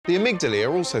The amygdala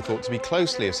are also thought to be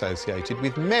closely associated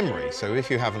with memory, so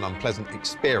if you have an unpleasant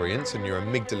experience and your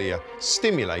amygdala are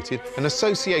stimulated, an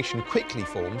association quickly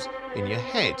forms in your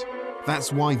head.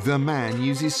 That's why the man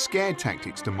uses scare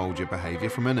tactics to mould your behaviour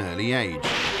from an early age.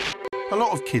 A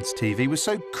lot of kids' TV was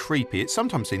so creepy it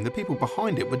sometimes seemed the people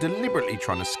behind it were deliberately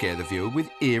trying to scare the viewer with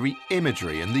eerie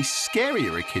imagery, and the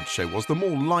scarier a kid's show was, the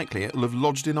more likely it will have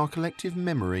lodged in our collective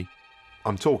memory.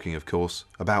 I'm talking, of course,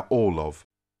 about Orlov.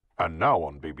 And now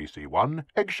on BBC One,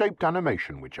 egg-shaped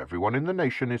animation which everyone in the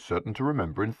nation is certain to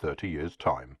remember in 30 years'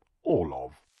 time.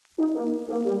 Orlov.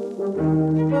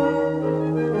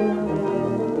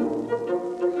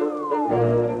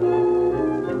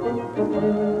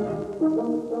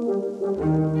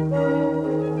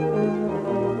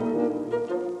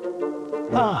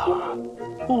 Ah,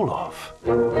 Orlov.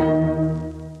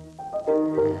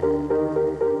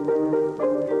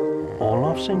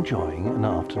 Orlov's enjoying an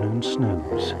afternoon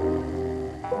snooze.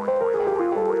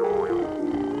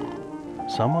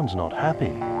 Someone's not happy.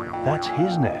 That's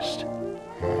his nest.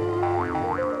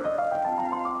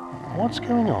 What's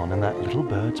going on in that little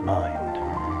bird's mind?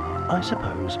 I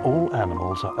suppose all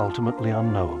animals are ultimately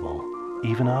unknowable,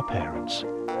 even our parents.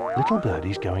 Little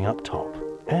birdie's going up top,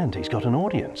 and he's got an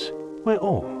audience. We're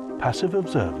all passive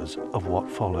observers of what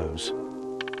follows.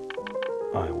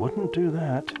 I wouldn't do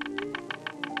that.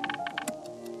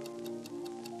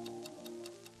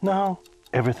 Now,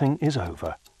 everything is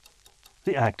over.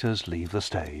 The actors leave the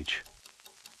stage.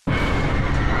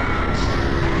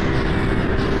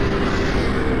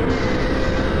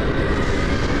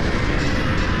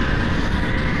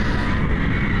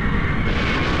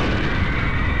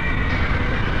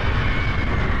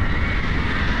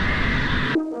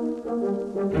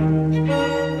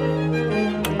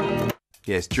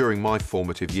 Yes, during my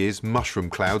formative years, mushroom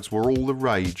clouds were all the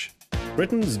rage.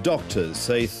 Britain's doctors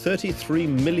say 33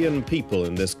 million people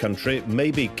in this country may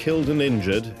be killed and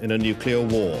injured in a nuclear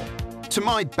war. To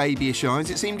my babyish eyes,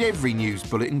 it seemed every news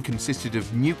bulletin consisted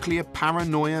of nuclear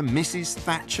paranoia, Mrs.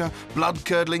 Thatcher,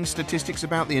 blood-curdling statistics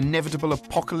about the inevitable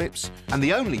apocalypse. And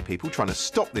the only people trying to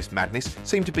stop this madness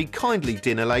seemed to be kindly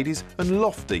dinner ladies and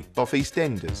lofty Boff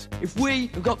EastEnders. If we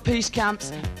have got peace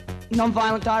camps,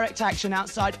 non-violent direct action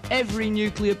outside every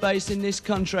nuclear base in this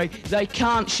country, they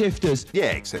can't shift us.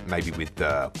 Yeah, except maybe with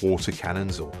water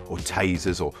cannons or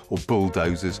tasers or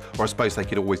bulldozers, or I suppose they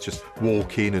could always just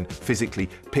walk in and physically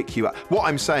pick you up. What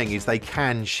I'm saying is they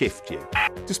can shift you.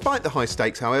 Despite the high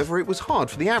stakes, however, it was hard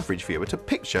for the average viewer to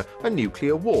picture a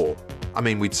nuclear war. I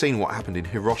mean, we'd seen what happened in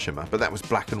Hiroshima, but that was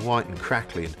black and white and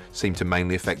crackly and seemed to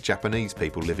mainly affect Japanese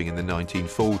people living in the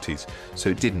 1940s, so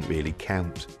it didn't really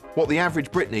count. What the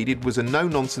average Brit needed was a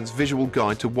no-nonsense visual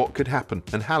guide to what could happen,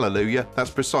 and hallelujah, that's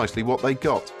precisely what they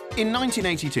got. In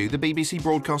 1982, the BBC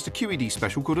broadcast a QED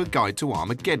special called A Guide to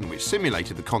Armageddon, which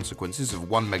simulated the consequences of a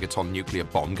 1 megaton nuclear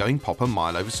bomb going pop a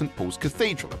mile over St Paul's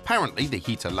Cathedral. Apparently, the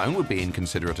heat alone would be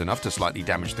inconsiderate enough to slightly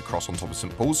damage the cross on top of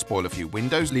St Paul's, spoil a few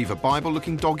windows, leave a Bible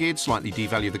looking dog-eared, slightly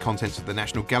devalue the contents of the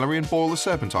National Gallery and boil the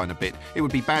Serpentine a bit. It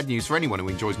would be bad news for anyone who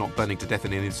enjoys not burning to death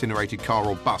in an incinerated car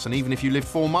or bus, and even if you live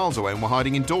 4 miles away and were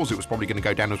hiding indoors, it was probably going to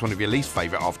go down as one of your least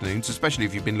favourite afternoons, especially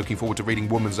if you've been looking forward to reading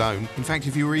Woman's Own. In fact,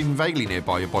 if you were even vaguely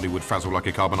nearby, your body would frazzle like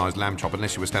a carbonised lamb chop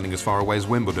unless you were standing as far away as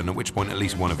Wimbledon, at which point at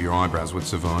least one of your eyebrows would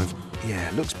survive. Yeah,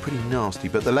 it looks pretty nasty,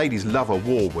 but the ladies love a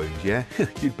war wound, yeah?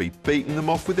 You'd be beating them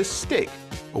off with a stick.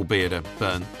 Albeit a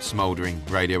burnt, smouldering,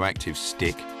 radioactive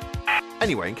stick.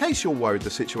 Anyway, in case you're worried the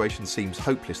situation seems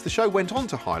hopeless, the show went on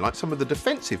to highlight some of the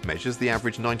defensive measures the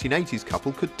average 1980s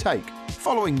couple could take.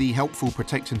 Following the helpful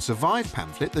Protect and Survive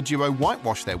pamphlet, the duo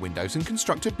whitewash their windows and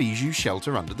construct a bijou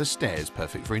shelter under the stairs,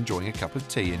 perfect for enjoying a cup of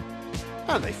tea in.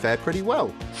 And they fare pretty well.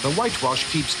 The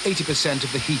whitewash keeps 80%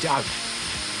 of the heat out.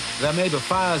 There may be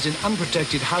fires in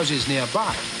unprotected houses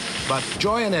nearby, but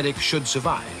Joy and Eric should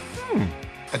survive.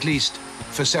 At least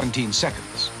for 17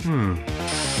 seconds.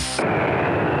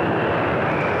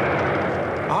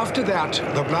 After that,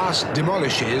 the blast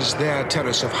demolishes their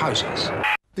terrace of houses.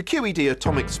 The QED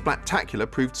Atomic Splattacular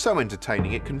proved so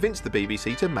entertaining it convinced the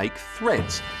BBC to make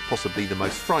Threads, possibly the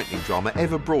most frightening drama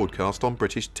ever broadcast on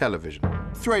British television.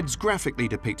 Threads graphically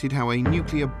depicted how a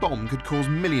nuclear bomb could cause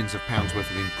millions of pounds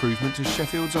worth of improvement to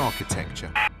Sheffield's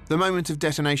architecture. The moment of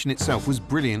detonation itself was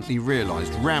brilliantly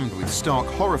realised, rammed with stark,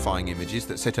 horrifying images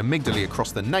that set amygdala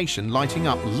across the nation lighting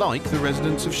up like the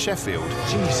residents of Sheffield.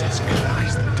 Jesus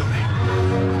Christ, they've done it.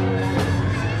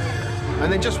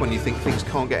 And then just when you think things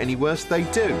can't get any worse, they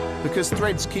do. Because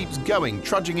Threads keeps going,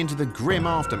 trudging into the grim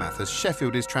aftermath as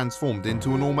Sheffield is transformed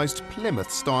into an almost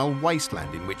Plymouth-style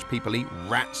wasteland in which people eat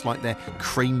rats like their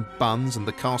cream buns and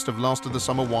the cast of Last of the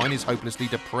Summer Wine is hopelessly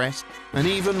depressed. And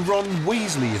even Ron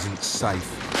Weasley isn't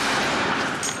safe.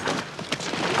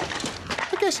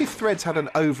 guess if Threads had an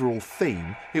overall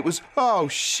theme, it was, oh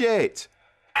shit.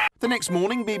 The next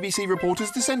morning, BBC reporters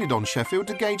descended on Sheffield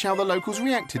to gauge how the locals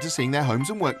reacted to seeing their homes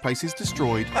and workplaces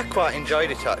destroyed. I quite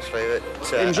enjoyed it, actually.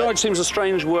 But, enjoyed seems a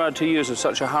strange word to use of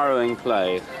such a harrowing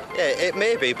play. Yeah, it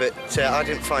may be, but I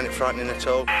didn't find it frightening at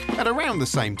all. At around the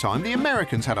same time, the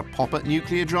Americans had a pop at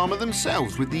nuclear drama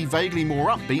themselves with the vaguely more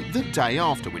upbeat The Day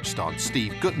After, which starred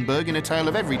Steve Guttenberg in a tale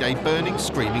of everyday burning,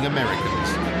 screaming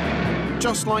Americans.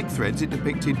 Just like Threads, it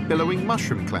depicted billowing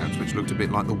mushroom clouds, which looked a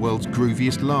bit like the world's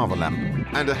grooviest lava lamp,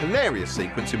 and a hilarious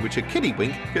sequence in which a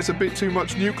kiddywink gets a bit too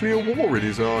much nuclear war in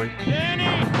his eye.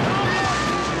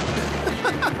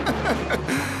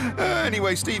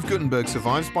 Anyway, Steve Guttenberg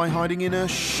survives by hiding in a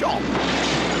shop,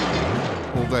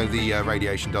 although the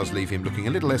radiation does leave him looking a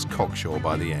little less cocksure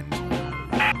by the end.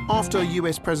 After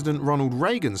US President Ronald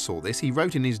Reagan saw this, he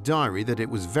wrote in his diary that it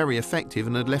was very effective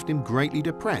and had left him greatly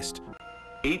depressed.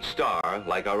 Each star,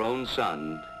 like our own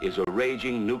sun, is a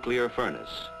raging nuclear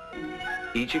furnace.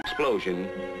 Each explosion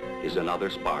is another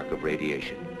spark of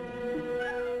radiation.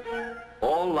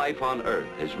 All life on Earth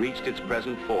has reached its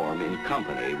present form in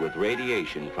company with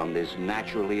radiation from this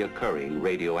naturally occurring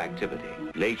radioactivity.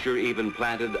 Nature even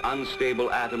planted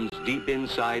unstable atoms deep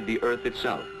inside the Earth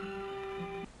itself.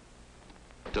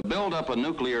 To build up a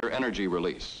nuclear energy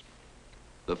release,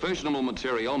 the fissionable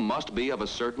material must be of a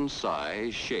certain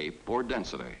size, shape, or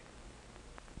density.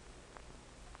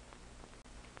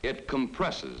 It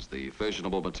compresses the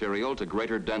fissionable material to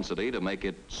greater density to make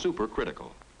it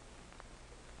supercritical.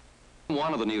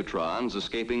 One of the neutrons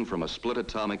escaping from a split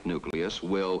atomic nucleus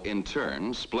will, in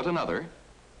turn, split another,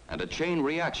 and a chain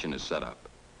reaction is set up.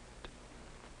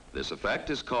 This effect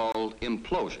is called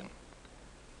implosion.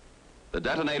 The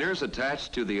detonators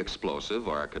attached to the explosive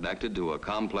are connected to a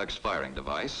complex firing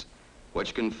device,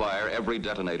 which can fire every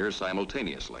detonator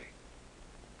simultaneously.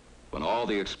 When all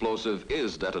the explosive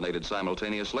is detonated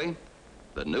simultaneously,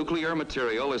 the nuclear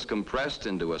material is compressed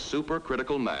into a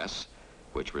supercritical mass,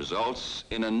 which results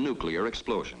in a nuclear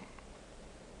explosion.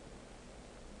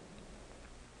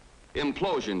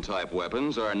 Implosion-type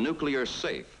weapons are nuclear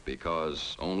safe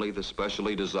because only the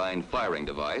specially designed firing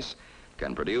device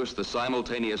can produce the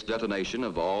simultaneous detonation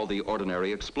of all the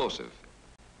ordinary explosive.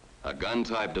 A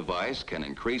gun-type device can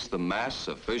increase the mass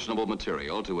of fissionable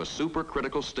material to a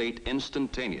supercritical state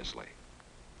instantaneously.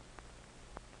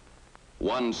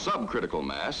 One subcritical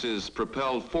mass is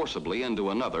propelled forcibly into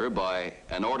another by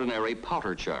an ordinary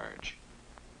powder charge.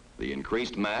 The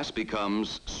increased mass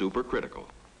becomes supercritical.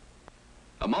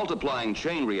 A multiplying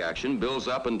chain reaction builds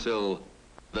up until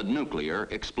the nuclear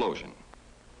explosion.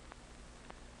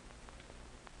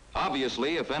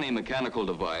 Obviously, if any mechanical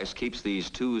device keeps these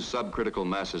two subcritical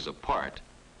masses apart,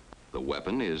 the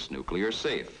weapon is nuclear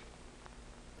safe.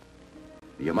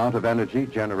 The amount of energy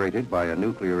generated by a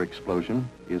nuclear explosion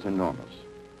is enormous.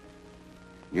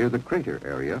 Near the crater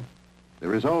area,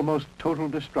 there is almost total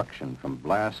destruction from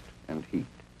blast and heat.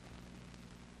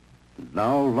 And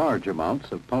now large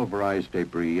amounts of pulverized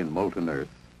debris and molten earth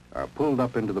are pulled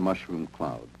up into the mushroom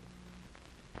cloud.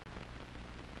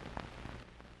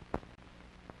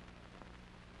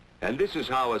 And this is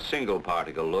how a single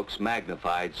particle looks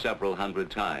magnified several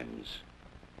hundred times.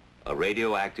 A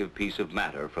radioactive piece of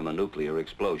matter from a nuclear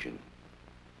explosion.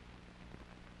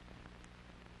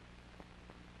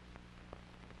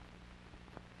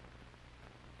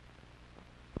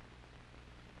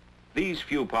 These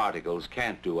few particles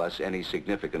can't do us any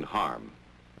significant harm.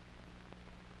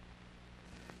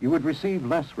 You would receive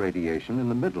less radiation in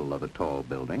the middle of a tall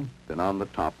building than on the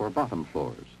top or bottom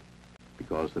floors,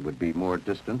 because there would be more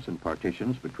distance and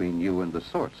partitions between you and the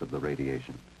source of the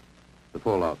radiation, the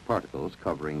fallout particles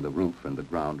covering the roof and the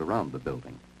ground around the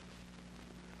building.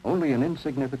 Only an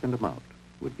insignificant amount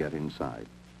would get inside.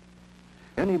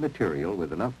 Any material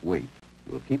with enough weight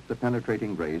will keep the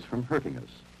penetrating rays from hurting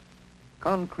us.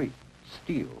 Concrete,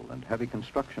 steel, and heavy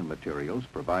construction materials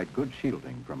provide good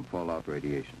shielding from fallout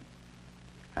radiation,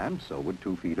 and so would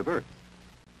 2 feet of earth.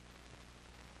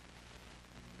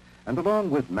 And along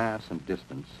with mass and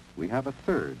distance, we have a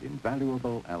third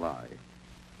invaluable ally,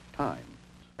 time.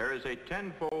 There is a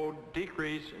 10-fold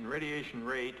decrease in radiation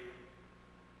rate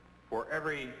for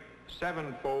every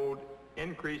 7-fold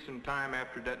increase in time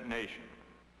after detonation.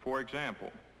 For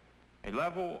example, a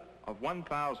level of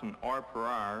 1,000 R per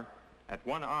hour at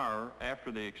 1 hour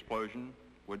after the explosion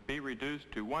would be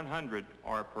reduced to 100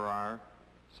 R per hour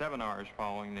 7 hours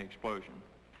following the explosion.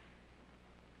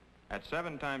 At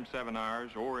 7 times 7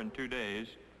 hours, or in 2 days,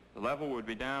 the level would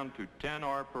be down to 10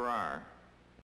 R per hour.